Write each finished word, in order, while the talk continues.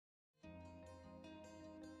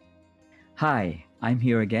Hi, I'm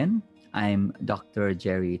here again. I'm Dr.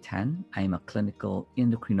 Jerry Tan. I'm a clinical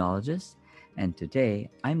endocrinologist, and today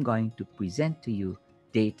I'm going to present to you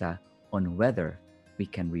data on whether we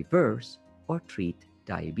can reverse or treat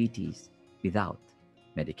diabetes without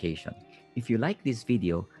medication. If you like this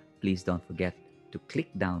video, please don't forget to click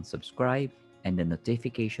down subscribe and the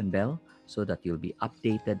notification bell so that you'll be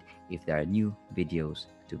updated if there are new videos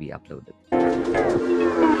to be uploaded.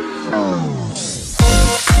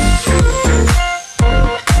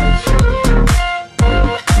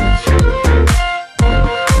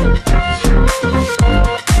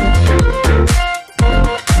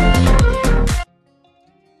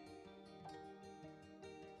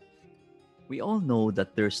 We all know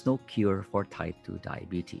that there's no cure for type 2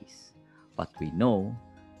 diabetes, but we know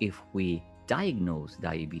if we diagnose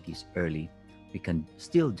diabetes early, we can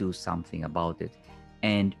still do something about it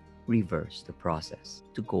and reverse the process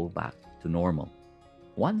to go back to normal.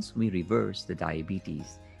 Once we reverse the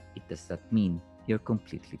diabetes, it does not mean you're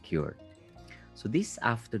completely cured. So, this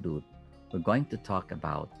afternoon, we're going to talk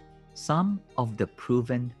about some of the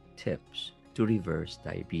proven tips to reverse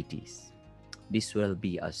diabetes. This will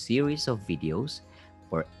be a series of videos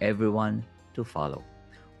for everyone to follow.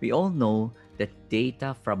 We all know that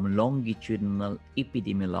data from longitudinal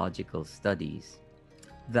epidemiological studies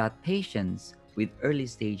that patients with early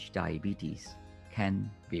stage diabetes can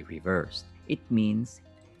be reversed. It means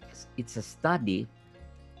it's a study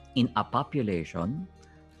in a population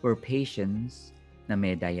where patients na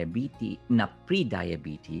may diabetes, na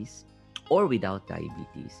pre-diabetes or without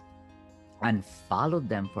diabetes, and followed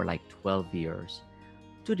them for like 12 years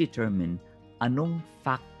to determine anong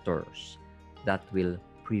factors that will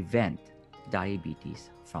prevent diabetes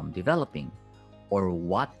from developing or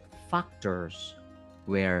what factors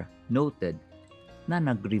were noted na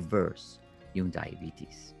nag-reverse yung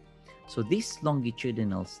diabetes. So this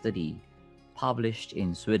longitudinal study published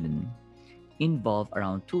in Sweden involved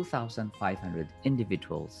around 2,500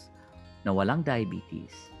 individuals na walang diabetes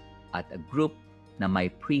at a group na may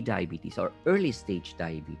pre-diabetes or early stage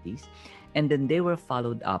diabetes, and then they were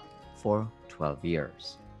followed up for 12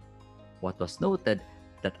 years. What was noted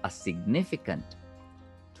that a significant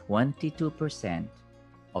 22%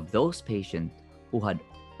 of those patients who had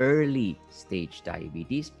early stage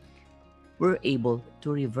diabetes were able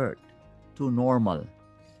to revert to normal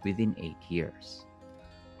within 8 years.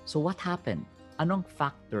 So what happened? Anong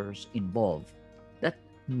factors involved that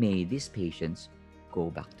made these patients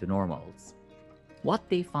go back to normals? What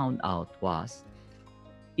they found out was,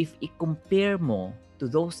 if i-compare mo to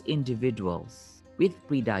those individuals with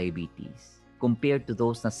pre-diabetes compared to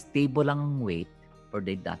those na stable lang ang weight or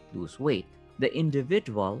did not lose weight, the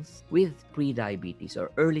individuals with pre-diabetes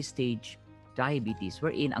or early stage diabetes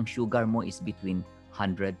wherein ang sugar mo is between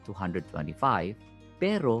 100 to 125,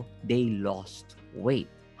 pero they lost weight,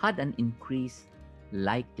 had an increased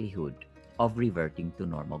likelihood of reverting to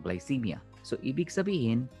normal glycemia. So ibig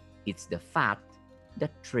sabihin, it's the fat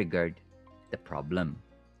that triggered the problem.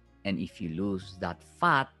 And if you lose that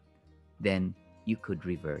fat, then you could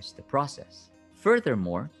reverse the process.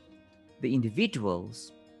 Furthermore, the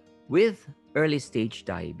individuals with early stage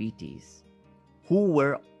diabetes who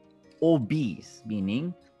were obese,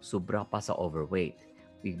 meaning sobra pa sa overweight.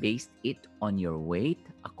 We based it on your weight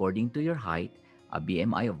according to your height, a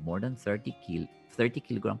BMI of more than 30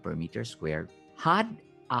 kg per meter squared, had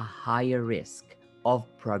a higher risk of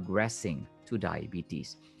progressing to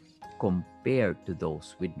diabetes compared to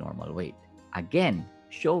those with normal weight. Again,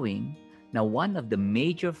 showing na one of the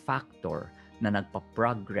major factor na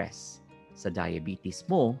nagpa-progress sa diabetes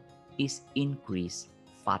mo is increased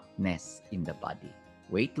fatness in the body.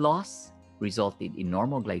 Weight loss resulted in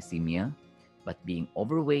normal glycemia, but being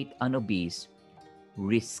overweight and obese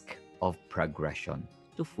risk of progression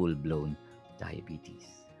to full-blown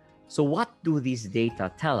diabetes. So what do these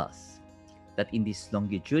data tell us? That in this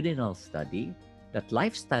longitudinal study, that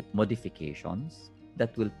lifestyle modifications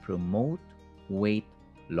that will promote weight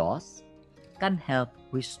loss can help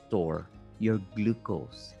restore your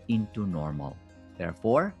glucose into normal.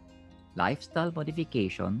 Therefore, lifestyle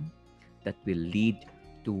modification that will lead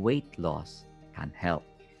to weight loss can help.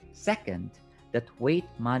 Second, that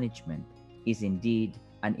weight management is indeed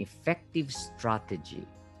an effective strategy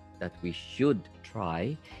that we should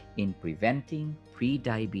try in preventing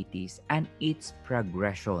pre-diabetes and its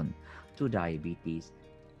progression to diabetes.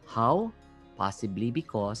 How? Possibly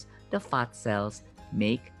because the fat cells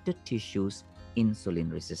make the tissues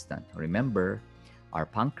insulin resistant. Remember, our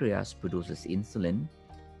pancreas produces insulin.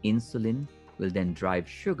 Insulin will then drive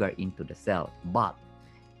sugar into the cell. But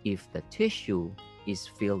if the tissue is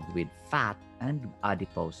filled with fat and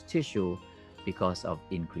adipose tissue, because of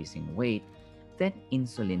increasing weight, then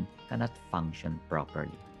insulin cannot function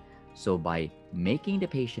properly. So, by making the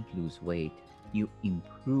patient lose weight, you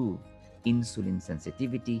improve insulin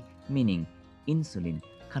sensitivity, meaning insulin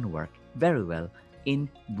can work very well in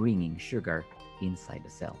bringing sugar inside the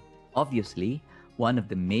cell. Obviously, one of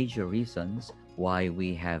the major reasons why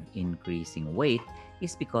we have increasing weight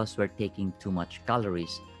is because we're taking too much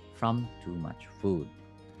calories from too much food.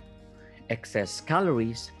 Excess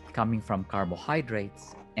calories coming from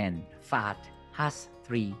carbohydrates and fat has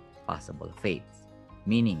three possible fates,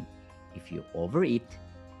 meaning if you overeat,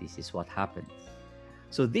 this is what happens.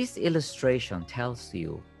 So this illustration tells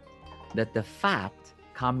you that the fat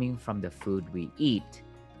coming from the food we eat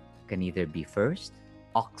can either be first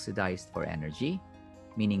oxidized for energy,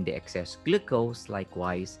 meaning the excess glucose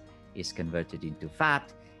likewise is converted into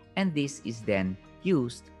fat, and this is then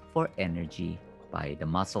used for energy by the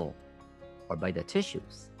muscle or by the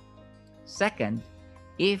tissues. Second,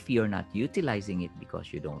 if you're not utilizing it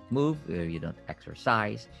because you don't move or you don't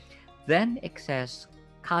exercise, then excess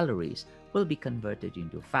calories will be converted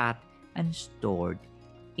into fat and stored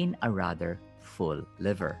in a rather full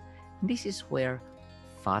liver. This is where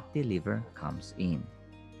fatty liver comes in.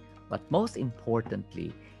 But most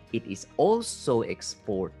importantly, it is also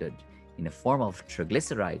exported in the form of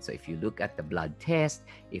triglycerides. So if you look at the blood test,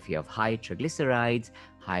 if you have high triglycerides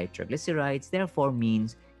therefore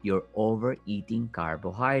means you're overeating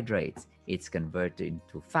carbohydrates. It's converted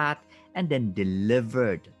into fat and then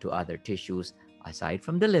delivered to other tissues aside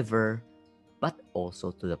from the liver, but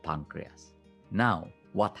also to the pancreas. Now,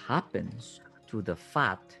 what happens to the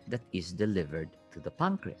fat that is delivered to the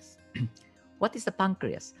pancreas? What is the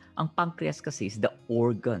pancreas? Ang pancreas kasi is the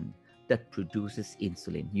organ that produces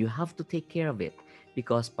insulin. You have to take care of it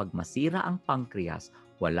because pag masira ang pancreas,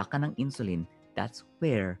 wala ka ng insulin, that's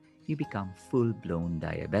where you become full-blown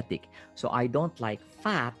diabetic. So I don't like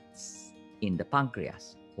fats in the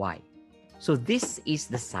pancreas. Why? So this is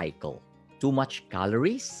the cycle. Too much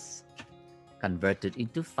calories converted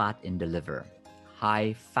into fat in the liver.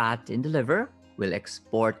 High fat in the liver will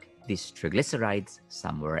export these triglycerides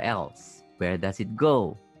somewhere else. Where does it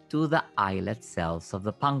go? To the islet cells of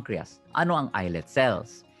the pancreas. Ano ang islet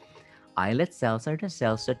cells? Islet cells are the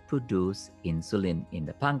cells that produce insulin in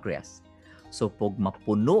the pancreas. So pag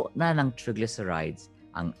mapuno na ng triglycerides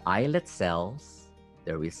ang islet cells,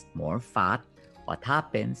 there is more fat. What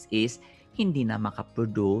happens is hindi na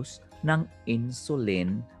makaproduce ng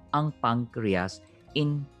insulin ang pancreas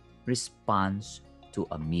in response to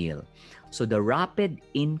a meal. So the rapid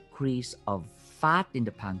increase of fat in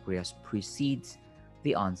the pancreas precedes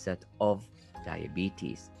the onset of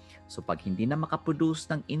diabetes. So pag hindi na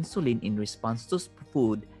makaproduce ng insulin in response to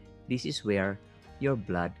food, this is where your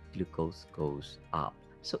blood glucose goes up.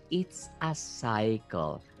 So it's a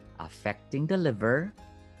cycle affecting the liver,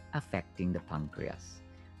 affecting the pancreas.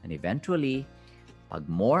 And eventually, pag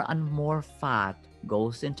more and more fat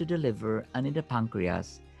goes into the liver and in the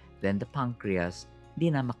pancreas, then the pancreas di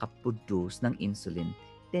na makaproduce ng insulin,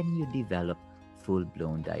 then you develop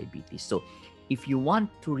full-blown diabetes. So if you want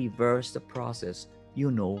to reverse the process, you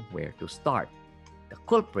know where to start. The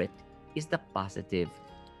culprit is the positive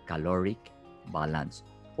caloric balance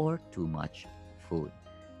or too much food.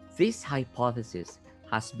 This hypothesis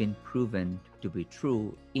has been proven to be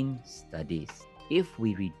true in studies. If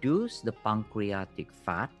we reduce the pancreatic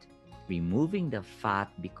fat, removing the fat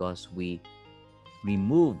because we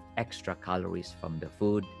remove extra calories from the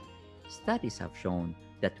food, studies have shown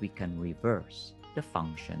that we can reverse the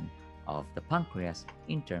function of the pancreas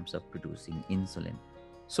in terms of producing insulin.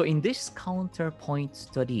 So in this counterpoint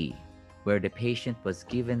study, where the patient was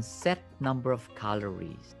given set number of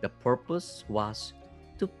calories, the purpose was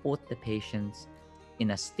to put the patients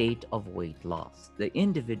in a state of weight loss. The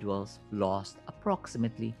individuals lost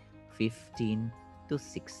approximately 15 to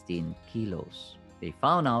 16 kilos. They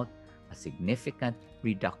found out a significant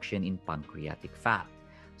reduction in pancreatic fat.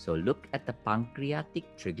 So look at the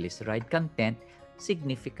pancreatic triglyceride content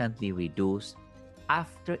significantly reduced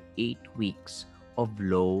after 8 weeks of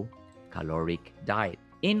low caloric diet.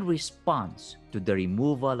 In response to the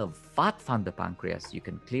removal of fat from the pancreas, you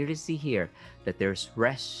can clearly see here that there's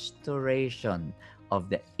restoration of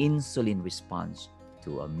the insulin response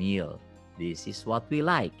to a meal. This is what we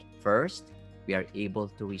like. First, we are able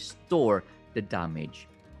to restore the damage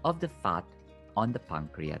of the fat on the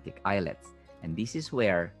pancreatic islets. And this is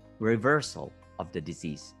where reversal of the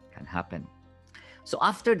disease can happen. So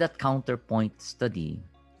after that counterpoint study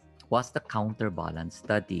was the counterbalance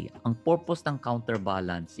study. Ang purpose ng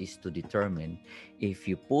counterbalance is to determine if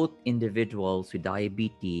you put individuals with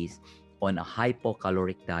diabetes on a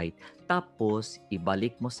hypocaloric diet, tapos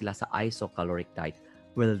ibalik mo sila sa isocaloric diet,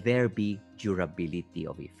 will there be durability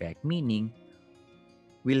of effect? Meaning,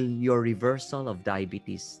 will your reversal of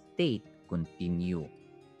diabetes state continue?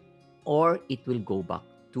 Or it will go back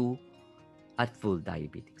to a full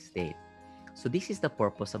diabetic state? So this is the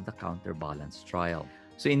purpose of the counterbalance trial.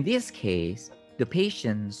 So in this case, the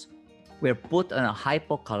patients were put on a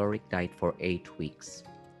hypocaloric diet for 8 weeks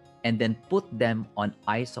and then put them on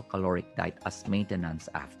isocaloric diet as maintenance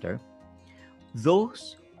after.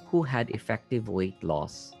 Those who had effective weight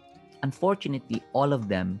loss, unfortunately, all of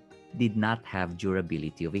them did not have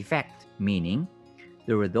durability of effect, meaning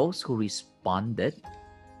there were those who responded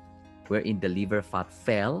wherein the liver fat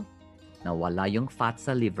fell, nawala yung fat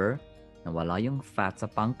sa liver, nawala yung fat sa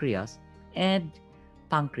pancreas, and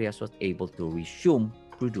pancreas was able to resume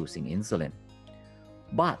producing insulin.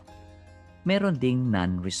 But meron ding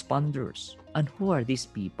non-responders. And who are these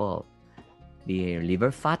people? The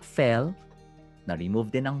liver fat fell,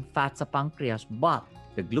 na-remove din ang fat sa pancreas, but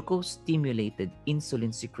the glucose-stimulated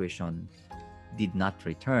insulin secretion did not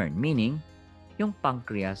return, meaning yung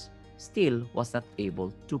pancreas still was not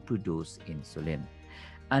able to produce insulin.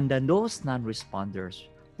 And then those non-responders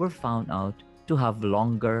were found out to have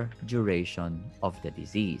longer duration of the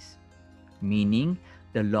disease, meaning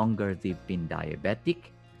the longer they've been diabetic,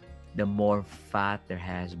 the more fat there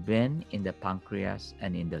has been in the pancreas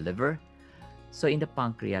and in the liver. So in the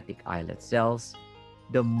pancreatic islet cells,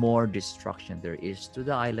 the more destruction there is to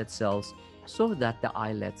the islet cells so that the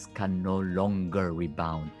islets can no longer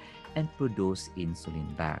rebound and produce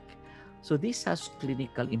insulin back. So this has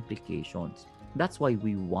clinical implications. That's why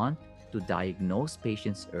we want to diagnose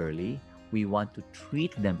patients early. We want to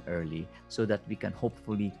treat them early so that we can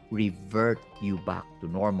hopefully revert you back to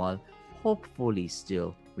normal, hopefully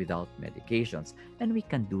still without medications. And we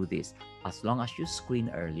can do this as long as you screen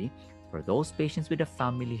early for those patients with a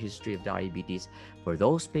family history of diabetes, for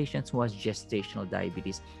those patients who has gestational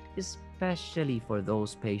diabetes, especially for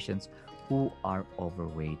those patients who are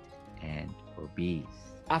overweight and obese.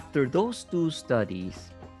 After those 2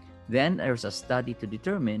 studies, then there's a study to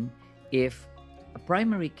determine if a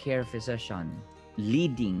primary care physician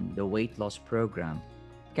leading the weight loss program,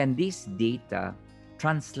 can this data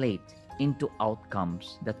translate into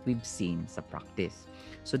outcomes that we've seen sa practice?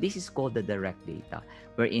 So this is called the direct data,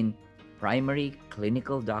 wherein primary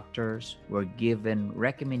clinical doctors were given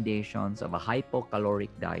recommendations of a hypocaloric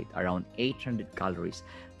diet around 800 calories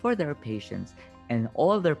for their patients, and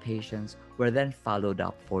all their patients were then followed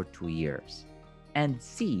up for 2 years and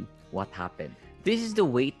see what happened. This is the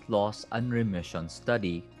weight loss and remission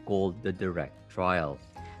study called the DIRECT trial.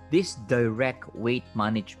 This direct weight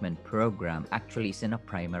management program actually is in a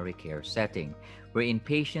primary care setting, wherein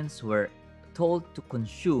patients were told to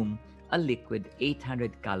consume a liquid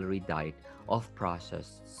 800-calorie diet of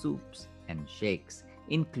processed soups and shakes,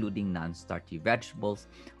 including non-starchy vegetables,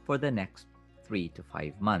 for the next 3 to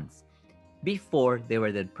 5 months, before they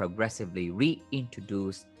were then progressively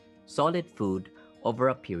reintroduced solid food over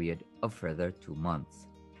a period of further 2 months.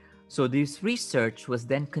 So this research was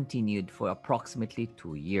then continued for approximately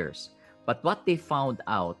 2 years. But what they found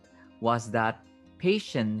out was that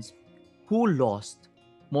patients who lost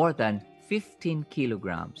more than 15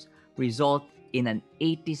 kilograms result in an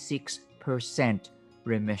 86%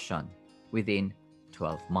 remission within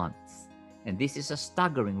 12 months. And this is a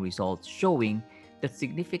staggering result showing that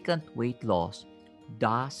significant weight loss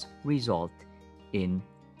does result in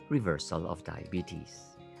reversal of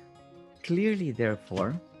diabetes. Clearly,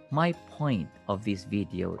 therefore, my point of this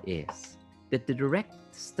video is that the direct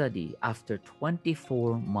study after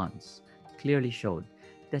 24 months clearly showed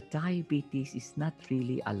that diabetes is not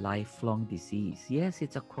really a lifelong disease. Yes,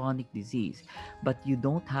 it's a chronic disease, but you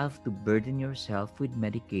don't have to burden yourself with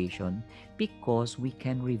medication because we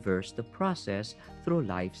can reverse the process through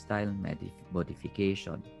lifestyle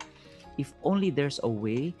modification. If only there's a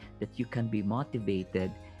way that you can be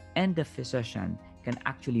motivated and the physician can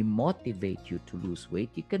actually motivate you to lose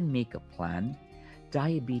weight, you can make a plan,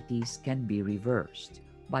 diabetes can be reversed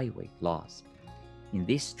by weight loss. In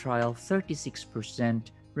this trial,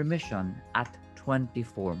 36% remission at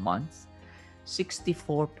 24 months,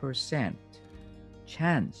 64%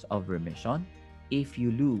 chance of remission if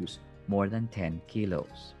you lose more than 10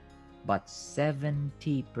 kilos, but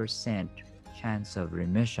 70% chance of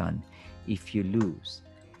remission if you lose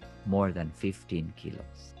more than 15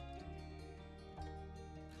 kilos.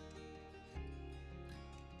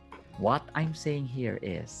 What I'm saying here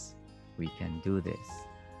is, we can do this.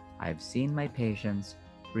 I've seen my patients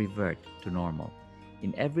revert to normal.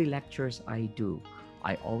 In every lectures I do,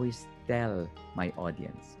 I always tell my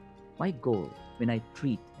audience, My goal when I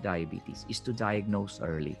treat diabetes is to diagnose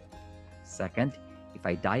early. Second, if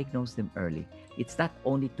I diagnose them early, it's not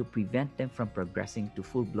only to prevent them from progressing to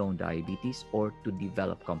full blown diabetes or to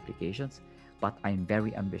develop complications, but I'm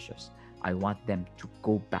very ambitious. I want them to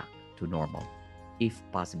go back to normal, if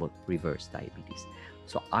possible, reverse diabetes.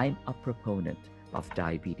 So I'm a proponent of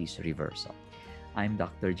diabetes reversal. I'm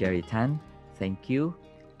Dr. Jerry Tan. Thank you.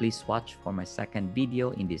 Please watch for my second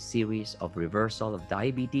video in this series of reversal of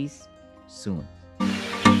diabetes soon.